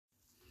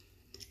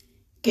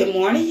Good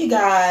morning, you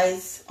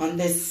guys. On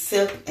this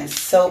Silk and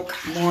Soak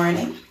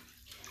morning,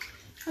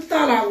 I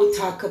thought I would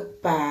talk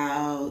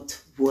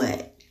about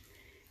what?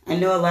 I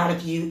know a lot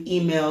of you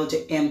emailed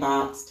or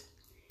inboxed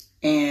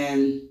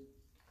and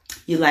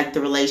you like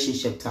the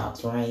relationship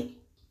talks, right?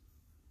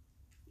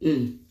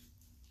 And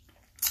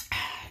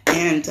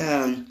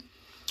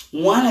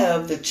one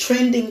of the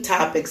trending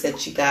topics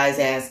that you guys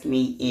asked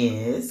me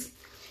is,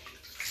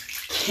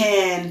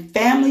 can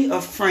family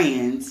or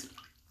friends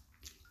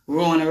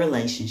ruin a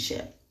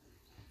relationship?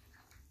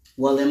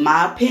 Well, in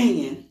my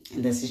opinion,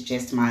 and this is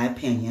just my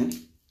opinion,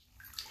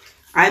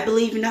 I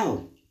believe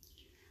no.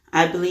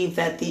 I believe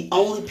that the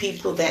only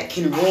people that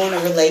can ruin a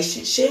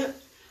relationship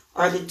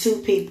are the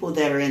two people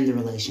that are in the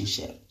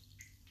relationship.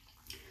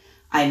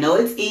 I know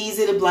it's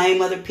easy to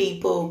blame other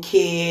people,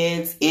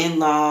 kids,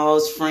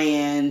 in-laws,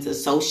 friends,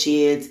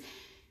 associates,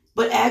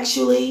 but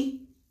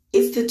actually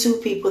it's the two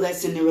people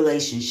that's in the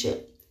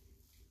relationship,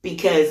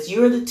 because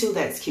you're the two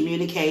that's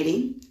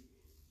communicating,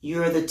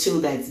 you're the two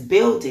that's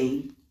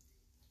building,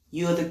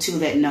 you're the two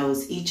that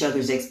knows each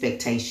other's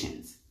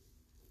expectations.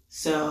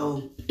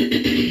 So,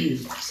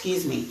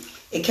 excuse me,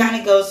 it kind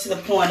of goes to the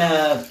point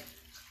of,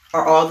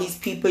 are all these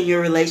people in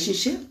your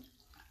relationship?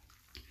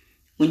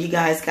 When you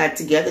guys got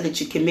together,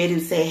 that you commit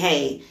and say,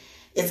 hey,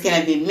 it's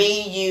going to be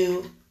me,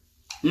 you,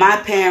 my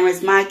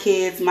parents, my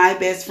kids, my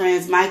best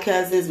friends, my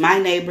cousins, my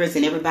neighbors,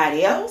 and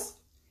everybody else?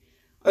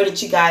 Or did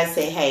you guys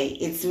say, hey,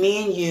 it's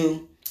me and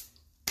you,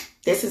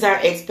 this is our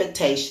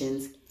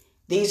expectations,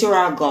 these are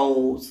our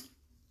goals,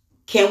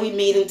 can we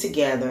meet them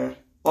together?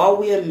 Are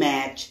we a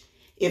match?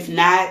 If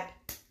not,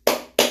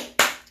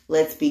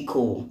 let's be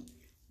cool.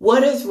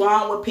 What is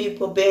wrong with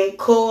people being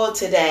cool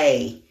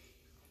today?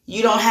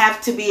 You don't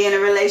have to be in a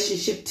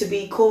relationship to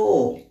be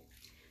cool.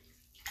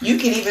 You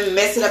can even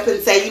mess it up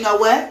and say, you know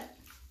what?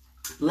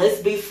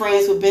 Let's be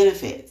friends with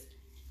benefits.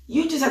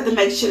 You just have to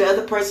make sure the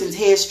other person's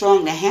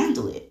headstrong to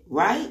handle it,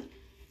 right?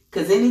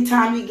 Because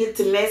anytime you get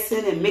to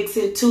messing and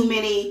mixing too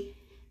many,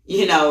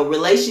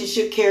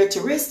 relationship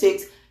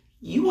characteristics,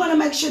 you want to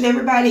make sure that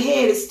everybody's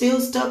head is still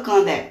stuck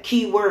on that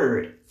key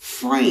word,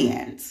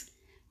 friends,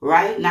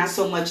 right? Not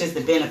so much as the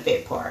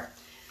benefit part.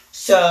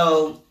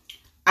 So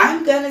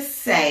I'm going to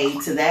say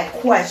to that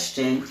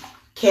question,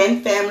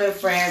 can family and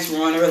friends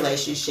ruin a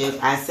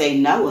relationship? I say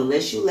no,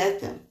 unless you let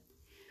them.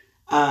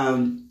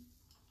 I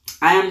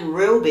am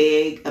real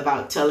big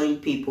about telling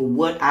people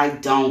what I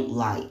don't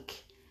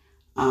like,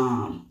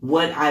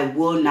 what I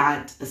will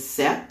not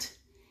accept.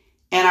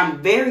 And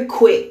I'm very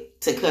quick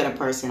to cut a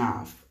person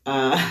off.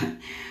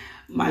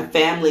 My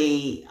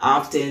family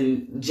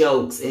often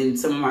jokes, and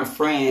some of my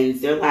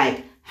friends, they're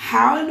like,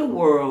 how in the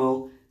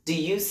world do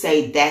you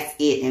say that's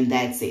it and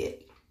that's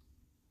it?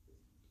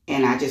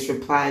 And I just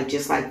replied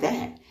just like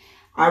that.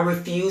 I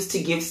refuse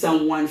to give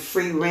someone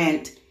free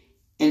rent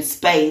and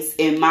space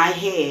in my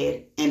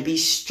head and be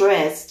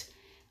stressed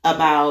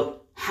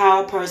about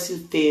how a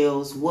person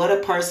feels, what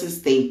a person's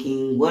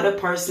thinking, what a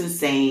person's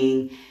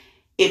saying.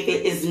 If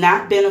it is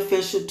not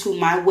beneficial to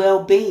my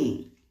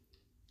well-being,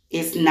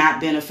 it's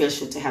not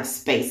beneficial to have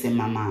space in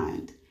my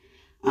mind.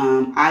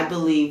 I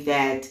believe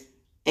that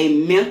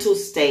a mental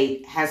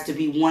state has to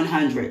be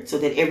 100 so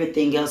that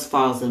everything else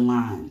falls in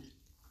line.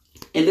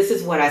 And this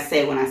is what I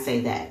say when I say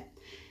that.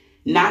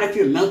 Not if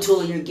you're mental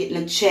and you're getting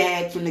a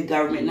check from the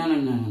government.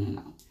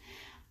 No.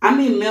 I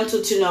mean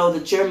mental to know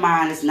that your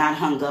mind is not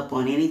hung up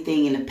on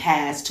anything in the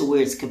past to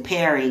where it's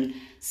comparing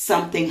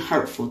something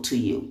hurtful to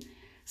you,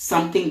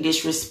 something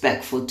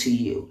disrespectful to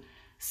you,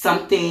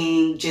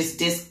 something just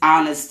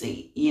dishonest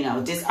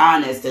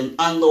and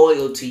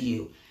unloyal to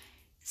you.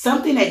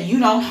 Something that you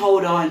don't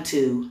hold on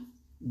to,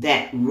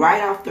 that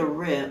right off the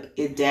rip,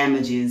 it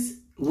damages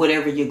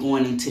whatever you're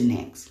going into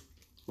next,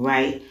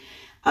 right?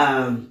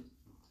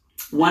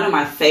 One of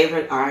my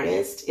favorite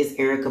artists is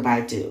Erykah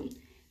Badu.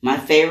 My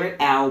favorite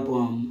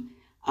album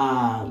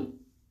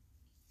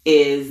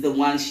is the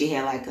one she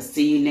had, like a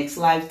See You Next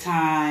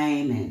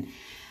Lifetime and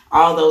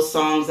all those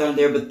songs on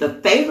there. But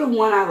the favorite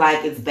one I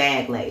like is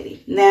Bag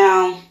Lady.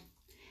 Now,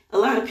 a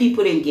lot of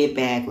people didn't get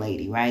Bag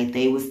Lady, right?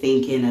 They was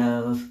thinking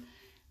of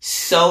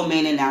so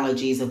many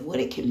analogies of what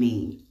it can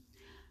mean.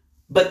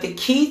 But the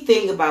key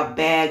thing about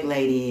Bag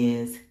Lady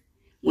is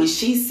when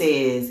she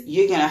says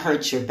you're going to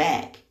hurt your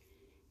back,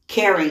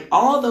 carrying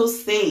all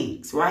those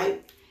things,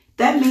 right?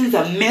 That means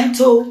a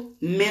mental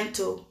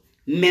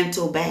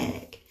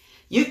bag.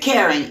 You're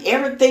carrying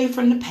everything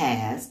from the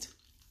past.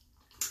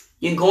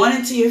 You're going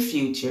into your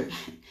future.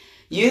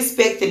 You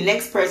expect the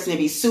next person to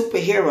be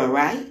superhero,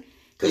 right?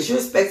 Because you're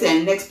expecting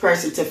the next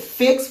person to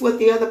fix what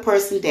the other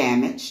person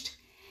damaged.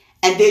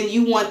 And then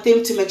you want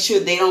them to make sure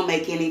they don't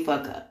make any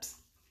fuck ups.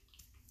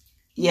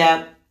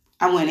 Yeah,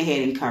 I went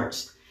ahead and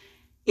cursed.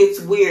 It's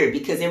weird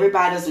because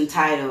everybody's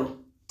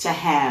entitled to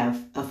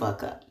have a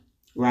fuck up,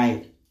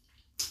 right?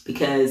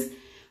 Because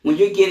when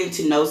you're getting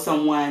to know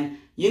someone,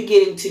 you're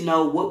getting to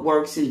know what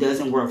works and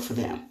doesn't work for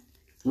them.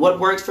 What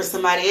works for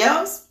somebody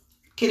else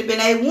could have been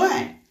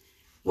A1.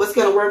 What's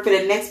going to work for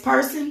the next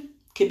person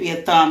could be a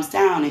thumbs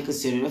down and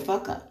considered a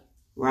fuck up,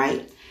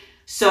 right?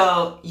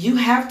 So you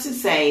have to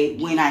say,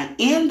 when I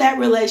end that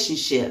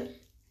relationship,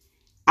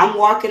 I'm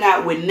walking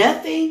out with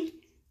nothing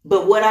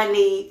but what I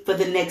need for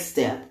the next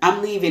step.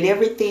 I'm leaving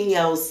everything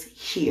else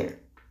here.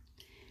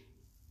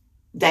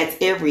 That's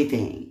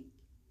everything.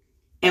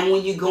 And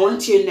when you go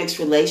into your next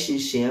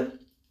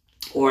relationship,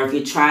 or if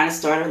you're trying to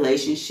start a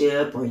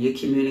relationship or you're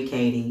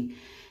communicating,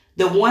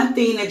 the one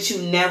thing that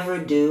you never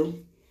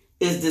do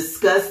is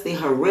discuss the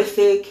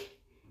horrific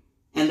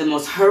and the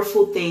most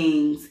hurtful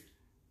things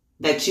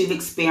that you've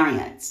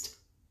experienced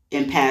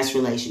in past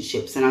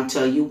relationships. And I'll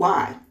tell you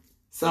why.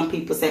 Some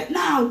people say,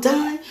 no,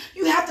 Don,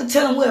 you have to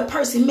tell them where a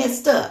person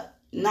messed up.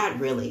 Not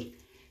really.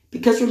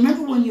 Because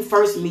remember when you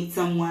first meet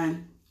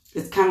someone,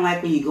 it's kind of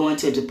like when you go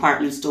into a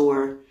department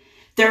store.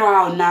 They're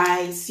all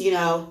nice,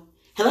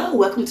 Hello,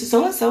 welcome to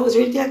so-and-so. Is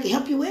there anything I can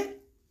help you with?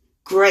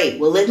 Great.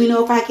 Well, let me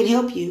know if I can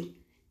help you.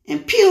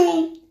 And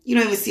pew, you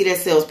don't even see that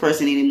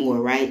salesperson anymore,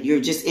 right?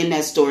 You're just in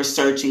that store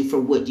searching for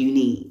what you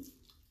need.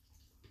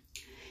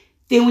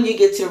 Then when you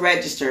get to the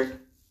register,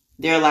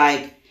 they're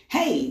like,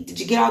 hey, did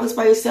you get all this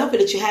by yourself or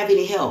did you have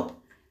any help?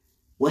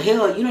 Well,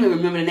 hell, you don't even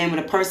remember the name of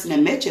the person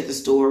that met you at the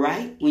store,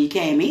 right? When you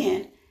came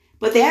in.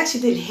 But they actually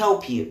didn't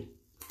help you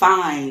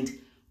find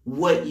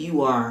what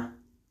you are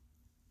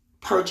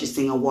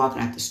purchasing or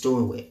walking out the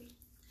store with.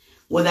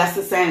 Well, that's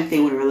the same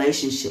thing with a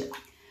relationship.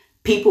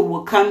 People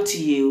will come to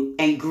you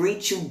and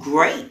greet you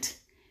great.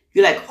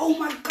 You're like, oh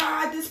my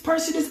God, this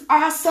person is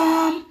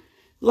awesome.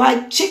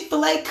 Like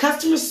Chick-fil-A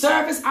customer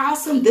service,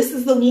 awesome. This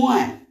is the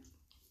one.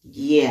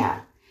 Yeah.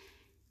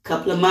 A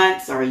couple of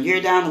months or a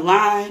year down the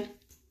line,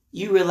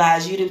 you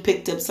realize you done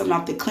picked up something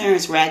off the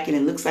clearance rack and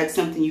it looks like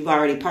something you've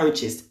already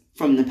purchased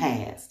from the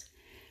past.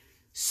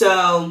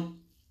 So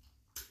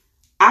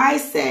I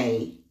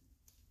say,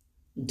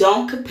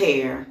 don't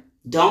compare,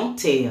 don't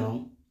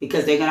tell,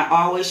 because they're going to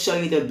always show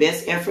you their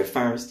best effort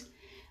first.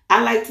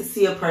 I like to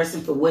see a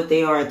person for what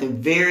they are at the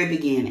very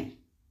beginning.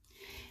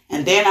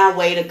 And then I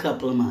wait a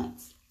couple of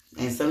months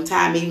and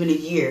sometime even a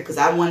year because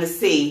I want to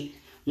see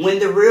when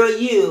the real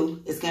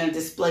you is going to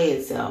display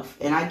itself.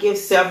 And I give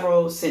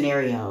several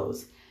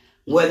scenarios,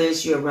 whether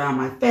it's you're around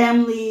my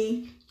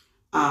family,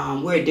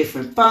 we're at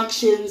different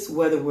functions,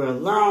 whether we're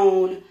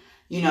alone,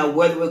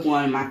 whether we're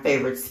going to my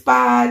favorite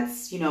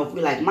spots, if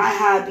we like my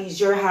hobbies,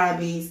 your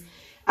hobbies.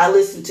 I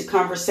listen to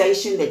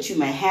conversation that you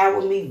may have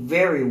with me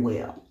very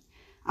well.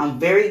 I'm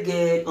very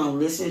good on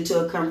listening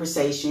to a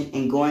conversation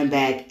and going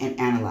back and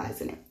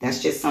analyzing it.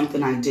 That's just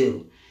something I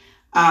do.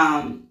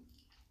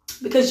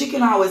 Because you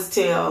can always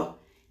tell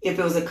if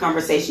it was a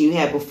conversation you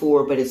had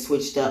before, but it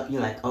switched up.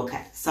 You're like,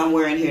 okay,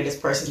 somewhere in here, this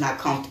person's not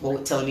comfortable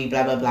with telling me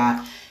blah, blah,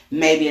 blah.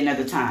 Maybe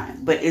another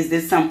time. But is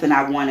this something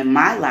I want in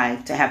my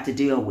life to have to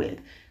deal with?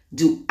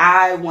 Do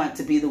I want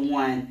to be the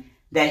one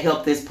that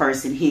helped this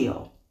person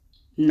heal?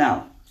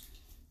 No,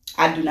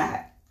 I do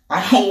not.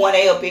 I don't want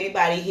to help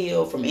anybody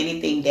heal from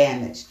anything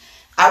damaged.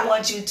 I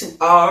want you to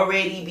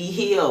already be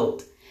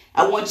healed.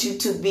 I want you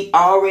to be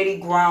already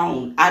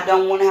grown. I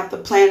don't want to have to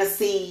plant a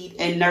seed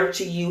and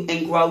nurture you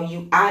and grow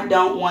you. I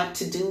don't want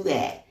to do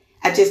that.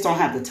 I just don't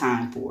have the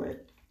time for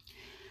it.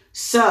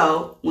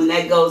 So when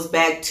that goes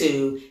back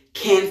to,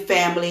 can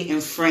family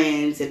and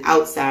friends and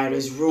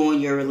outsiders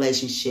ruin your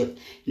relationship?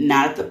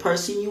 Not if the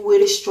person you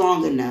with is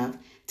strong enough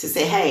to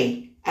say,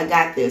 hey, I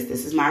got this.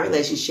 This is my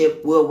relationship.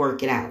 We'll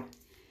work it out.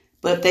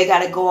 But if they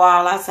got to go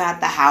all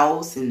outside the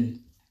house and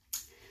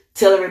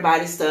tell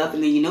everybody stuff,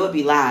 and then it'd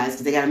be lies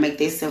because they got to make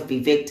themselves be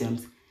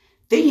victims,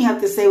 then you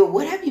have to say, well,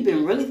 what have you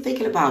been really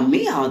thinking about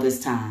me all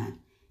this time?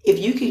 If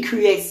you can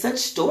create such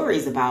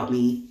stories about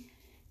me,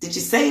 did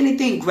you say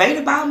anything great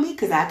about me?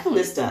 Because I can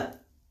list up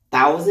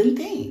 1,000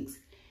 things.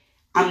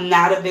 I'm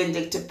not a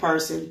vindictive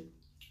person,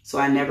 so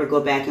I never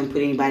go back and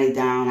put anybody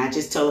down. I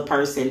just tell a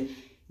person,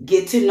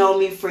 get to know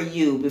me for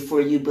you before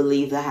you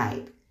believe the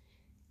hype.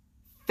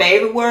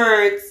 Favorite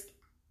words,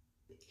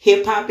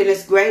 hip hop in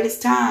its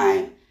greatest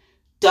time,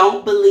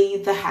 don't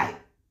believe the hype.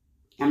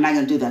 I'm not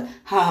going to do the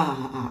ha, ha,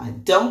 ha, ha.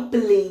 Don't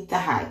believe the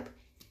hype.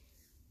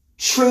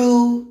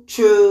 True,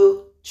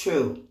 true,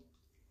 true.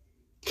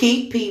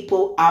 Keep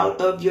people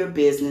out of your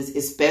business,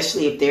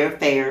 especially if their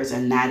affairs are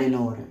not in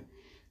order.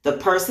 The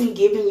person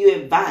giving you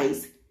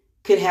advice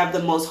could have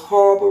the most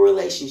horrible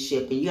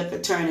relationship, and you have to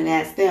turn and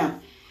ask them,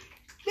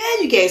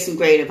 man, you gave some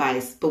great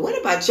advice, but what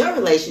about your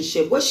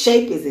relationship? What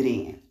shape is it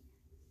in?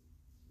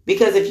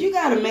 Because if you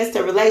got a messed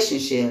up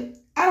relationship,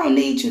 I don't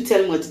need you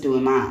telling me what to do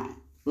in mine.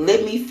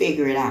 Let me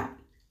figure it out.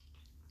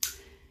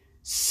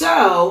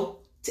 So,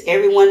 to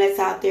everyone that's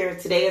out there,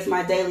 today is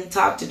my daily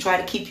talk to try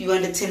to keep you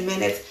under 10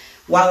 minutes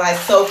while I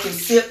soak and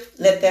sip,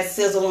 let that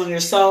sizzle on your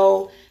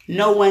soul.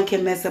 No one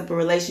can mess up a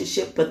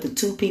relationship but the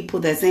two people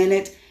that's in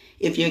it.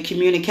 If your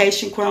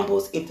communication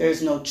crumbles, if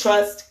there's no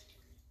trust,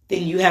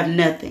 then you have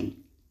nothing.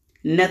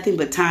 Nothing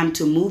but time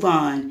to move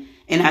on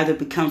and either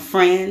become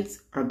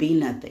friends or be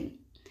nothing.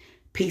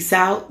 Peace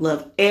out,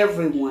 love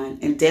everyone,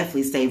 and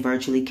definitely stay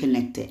virtually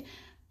connected.